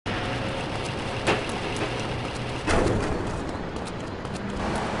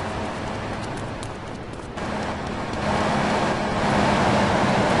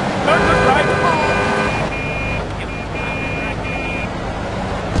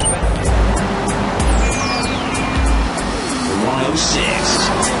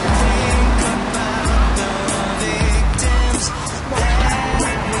06.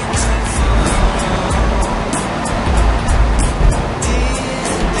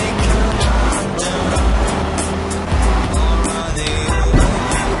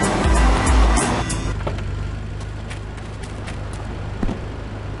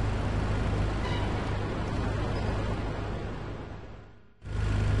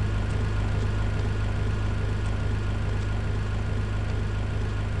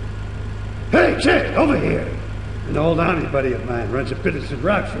 Hey, Jay, over here! An old army buddy of mine runs a business in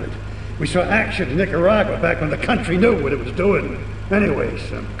Rockford. We saw action in Nicaragua back when the country knew what it was doing. Anyway,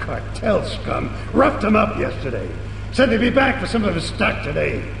 some cartel scum roughed him up yesterday. Said they'd be back for some of his stock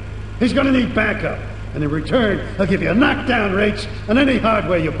today. He's gonna need backup, and in return, he'll give you knockdown rates on any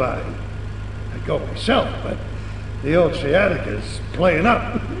hardware you buy. I'd go myself, but the old sciatica's playing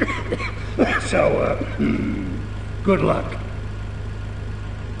up. So, good luck.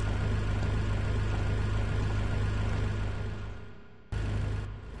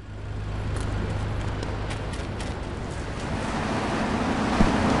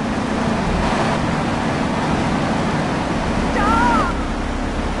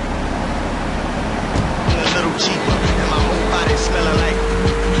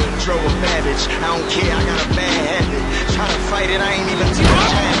 I don't care, I got a bad habit. Try to fight it, I ain't even take a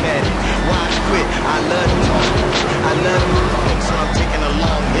jab at it. Why quit? I love to talk. I love to talk, so I'm taking a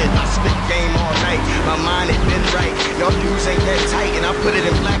long hit. I spit game all night, my mind ain't been right. Y'all dudes ain't that tight, and I put it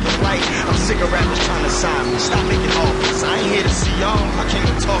in black and white. I'm sick of rappers trying to sign me. Stop making offers. I ain't here to see y'all, I came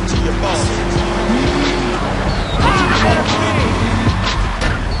to talk to your boss.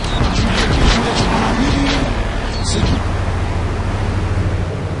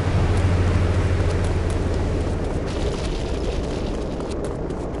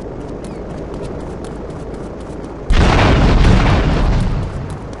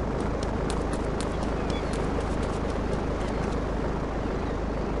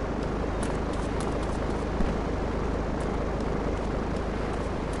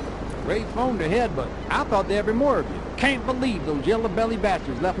 Great phone to head, but I thought there'd be more of you. Can't believe those yellow belly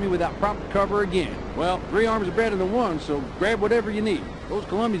bastards left me without proper cover again. Well, 3 arms are better than 1, so grab whatever you need. Those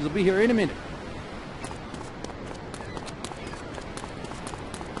Colombians will be here in a minute.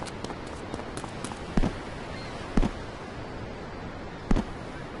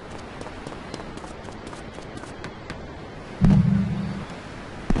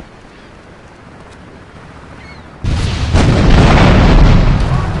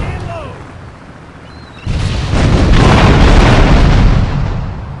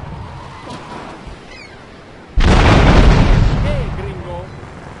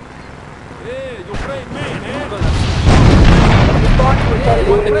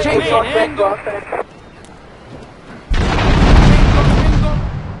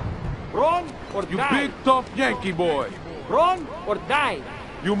 Run or you die. Big tough Yankee boy. Run or die.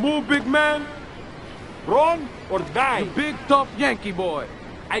 You move, big man. Run or die. You big tough Yankee boy.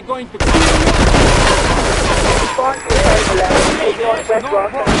 I'm going to kill you.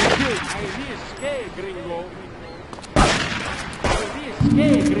 Gringo.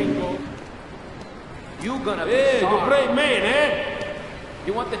 You gonna be sorry. You brave man, eh?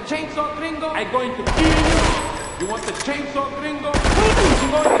 You want the chainsaw, Gringo? I'm going to kill you. You want the chainsaw, Gringo?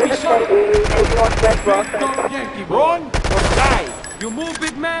 You're going to be sorry. Big dog Yankee, run or die. You move,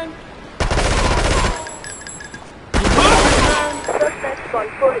 big man. You move, big man.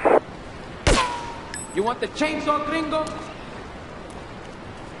 You want the chainsaw, Gringo?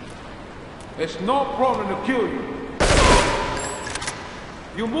 It's no problem to kill you.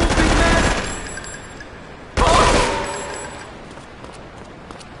 You move, big man.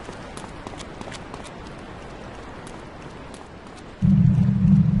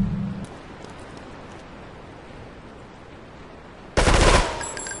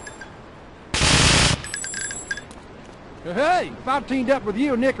 Hey, if I teamed up with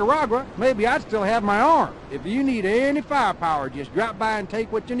you in Nicaragua, maybe I'd still have my arm. If you need any firepower, just drop by and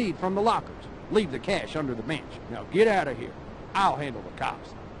take what you need from the lockers. Leave the cash under the bench. Now get out of here. I'll handle the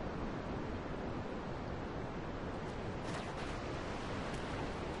cops.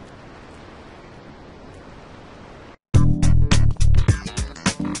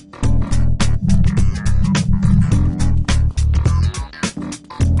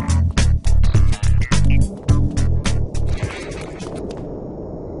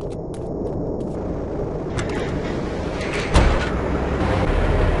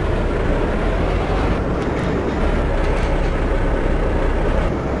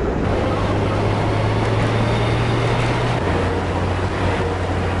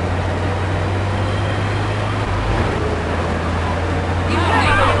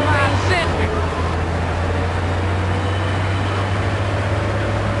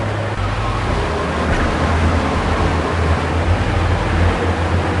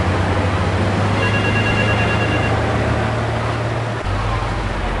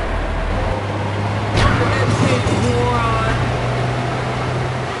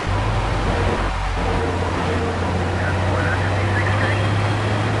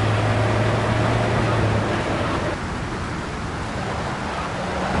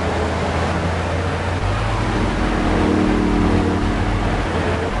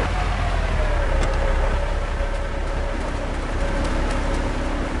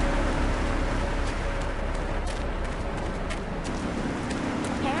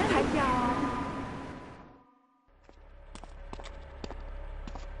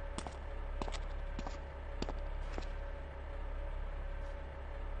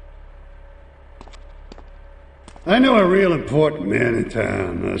 I know a real important man in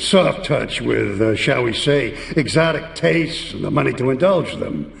town, a soft touch with, shall we say, exotic tastes and the money to indulge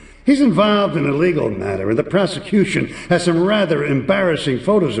them. He's involved in a legal matter, and the prosecution has some rather embarrassing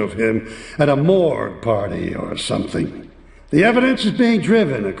photos of him at a morgue party or something. The evidence is being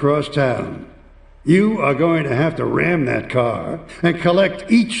driven across town. You are going to have to ram that car and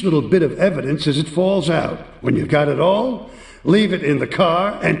collect each little bit of evidence as it falls out. When you've got it all, leave it in the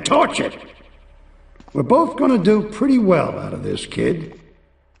car and torch it. We're both going to do pretty well out of this, kid.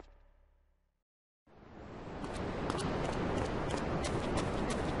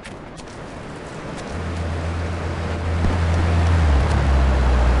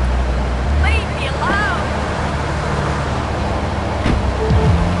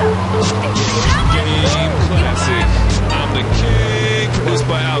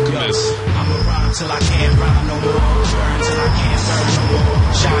 Till I can't rhyme no more, burn till I can't burn no more,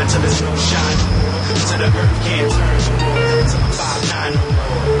 shine till there's no shine no more, till the earth can't turn no more, till I'm 5'9" no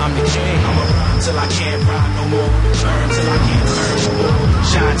more. I'm the king, I'ma rhyme till I can't rhyme no more, burn till I can't burn no more,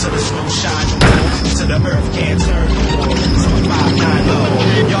 shine till there's no shine no more, till the earth can't turn no more, till I'm 5'9" no more.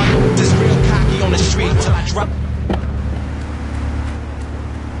 Y'all know this real cocky on the street till I drop.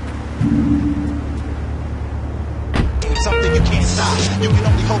 Something you can't stop, you can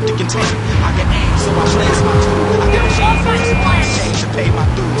only hope to contain. I can aim, so I blaze my tool. I got change to pay my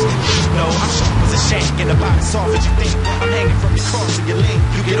dues. No, I'm sharp as a shank, and about as soft as you think. I'm hanging from your cross and your link.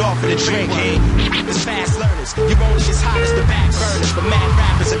 You get off with a drink, hey. It's fast learners, you're only as hot as the back burners. But mad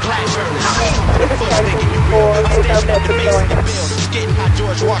rappers are class burners. I'm full thinking you real. I'm standing up the base of your bills. Getting how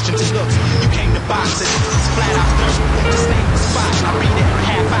George Washington looks. You came to box it, it's flat out dirt. Just name the spot, I'll be there a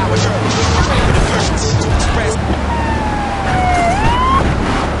half hour early. I'm ready for the purpose to express.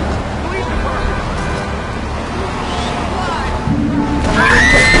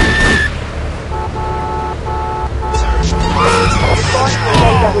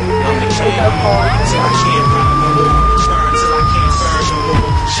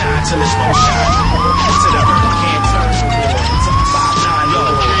 Shine till it's no shine no more, till the earth can't turn no more, till I'm 5'9" no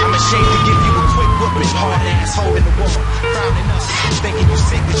more. I'm ashamed to give you a quick whooping, hard ass holding the wall, frowning up, thinking you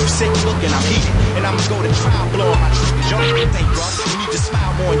sick, cause you sick looking, I'm heated, and I'ma go to trial blowing my triggers. Y'all don't think rough, you need to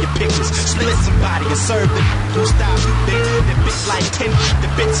smile more in your pictures, split somebody and serve them who style you think, that bit like 10 to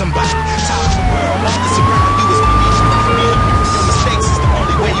bit somebody, top of the world, all that's around you is beneath me, your mistakes is the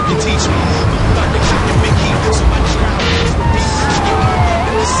only way you can teach me, thunder cock your big heat, so much ground is for me, get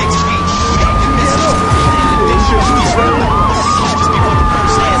more than 6 feet, we don't get this, these real like 30 punches before the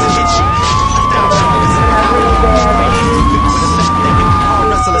first hands and hit you, 2,000 niggas in the house, arm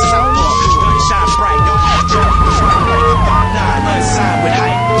wrestle a southpaw, gun shine bright, yo, Johnny was right, 5'9", unsigned with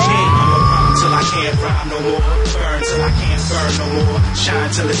height, yeah, I'ma rhyme till I can't rhyme no more, burn till I can't burn no more, shine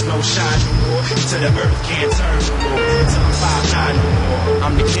till it's no shine no more, till the earth can't turn no more, till I'm 5'9" no more,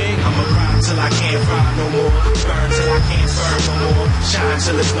 I'm the king, I'ma rhyme till I can't rhyme no more, burn till I can't burn no more, shine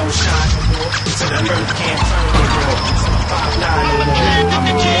till it's no shine no more, till the earth can't turn no more, till I'm 5'9" no more, I'm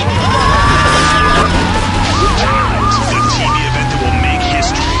the king. The TV event that will make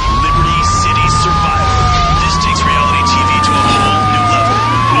history, Liberty City Survivor. This takes reality TV to a whole new level.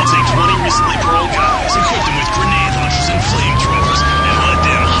 We'll take 20 recently paroled guys, equip them with grenade launchers and flamethrowers, and let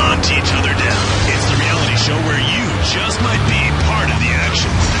them hunt each other down. It's the reality show where you just might be part of the action.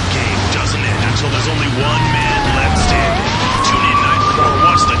 The game doesn't end until there's only one man left standing. Tune in nightly or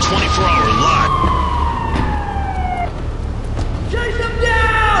watch the 24-hour live. Chase them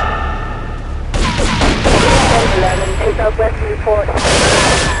down! 11, take out rescue report.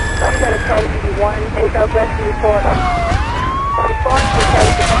 I'm going to tell you 1, take out rescue report. Response to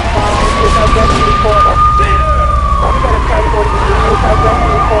 10, take out rescue report. I'm going to tell you 42, take out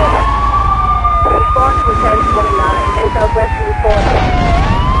rescue report. Response to 1029, take out rescue report.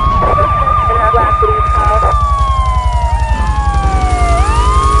 And have last leave house.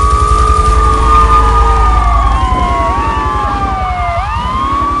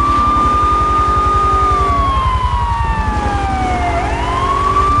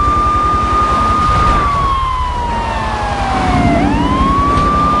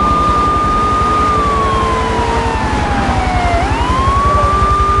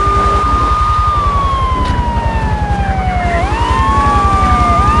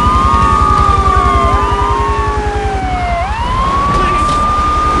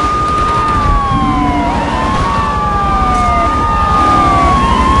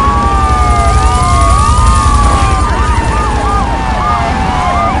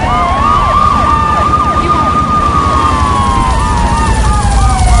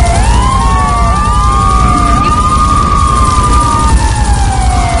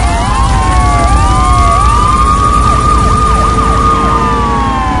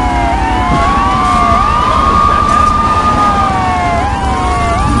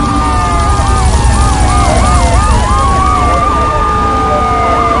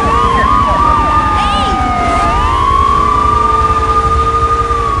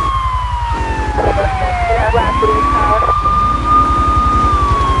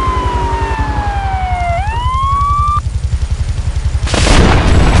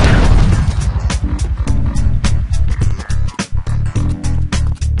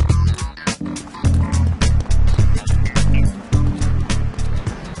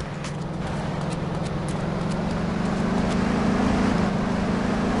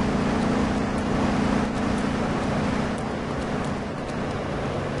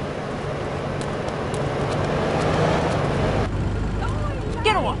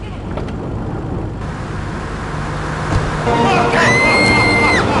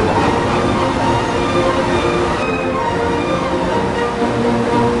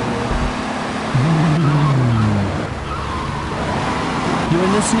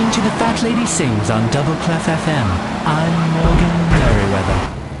 White Lady Sings on Double Clef FM. I'm Morgan Merriweather,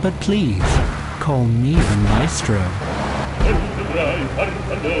 but please, call me the Maestro.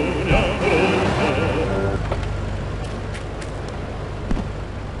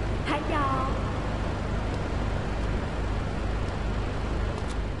 Hi, y'all.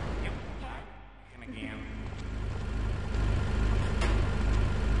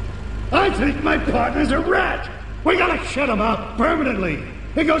 I think my partner's a rat. We gotta shut him up permanently.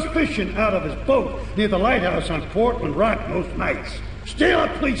 He goes fishing out of his boat near the lighthouse on Portland Rock most nights. Steal a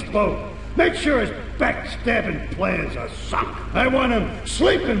police boat. Make sure his backstabbing plans are sunk. I want him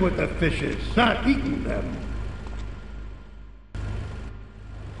sleeping with the fishes, not eating them.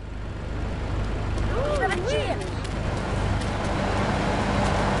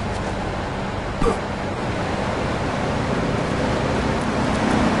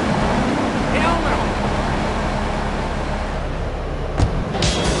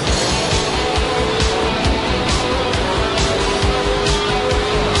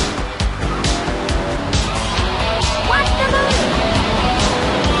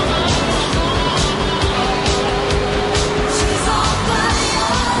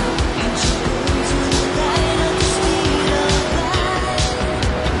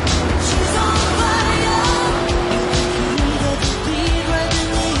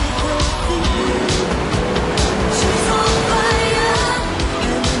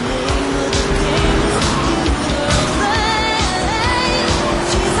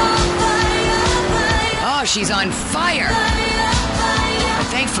 She's on fire! But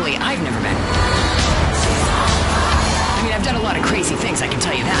thankfully, I've never been. I mean, I've done a lot of crazy things, I can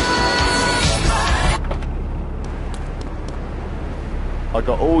tell you that. I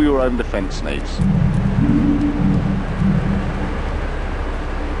got all your own defense needs.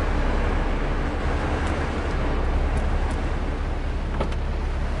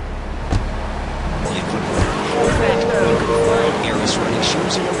 Running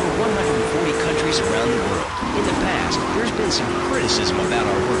shoes in over 140 countries around the world. In the past, there's been some criticism about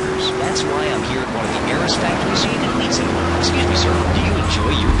our workers. That's why I'm here at one of the Eris factories you even meet someone. Excuse me, sir. Do you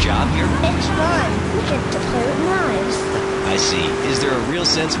enjoy your job here? It's fun. We get to play with knives. I see. Is there a real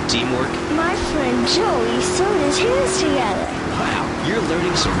sense of teamwork? My friend Joey sewed his hands together. Wow, you're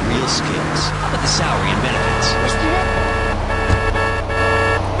learning some real skills. How about the salary and benefits?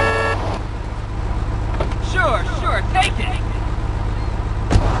 Sure, take it!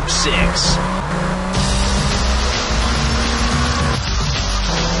 6.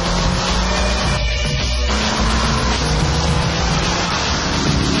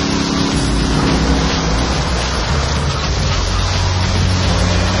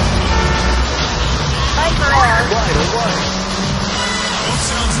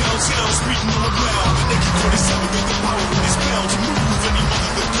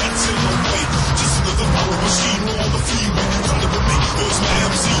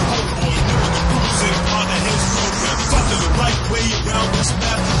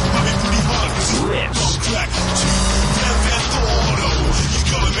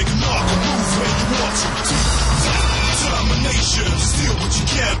 Steal what you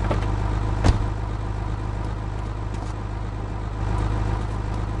can.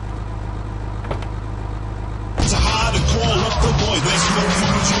 To hide and crawl up the boy, there's no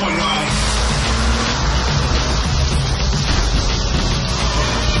room to joyride.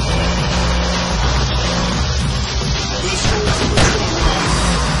 There's no room to joyride.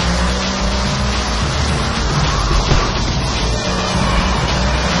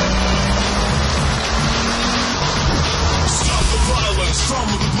 Stop the violence from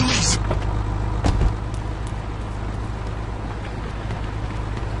the police.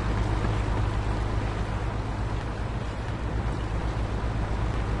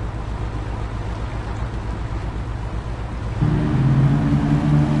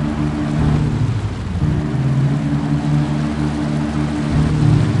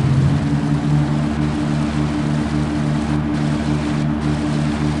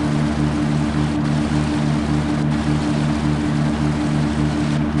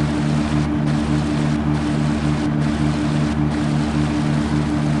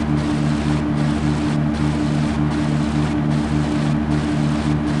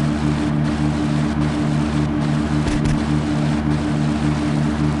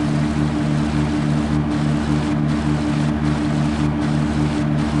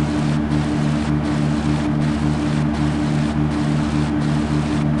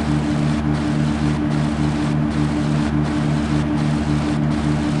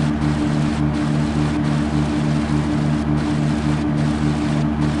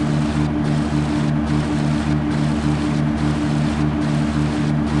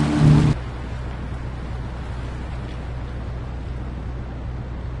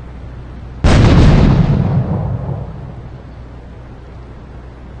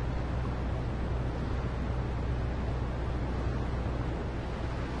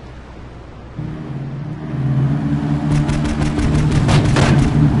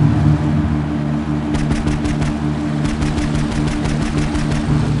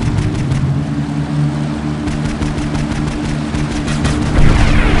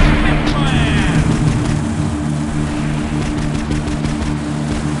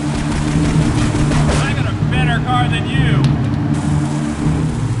 car than you.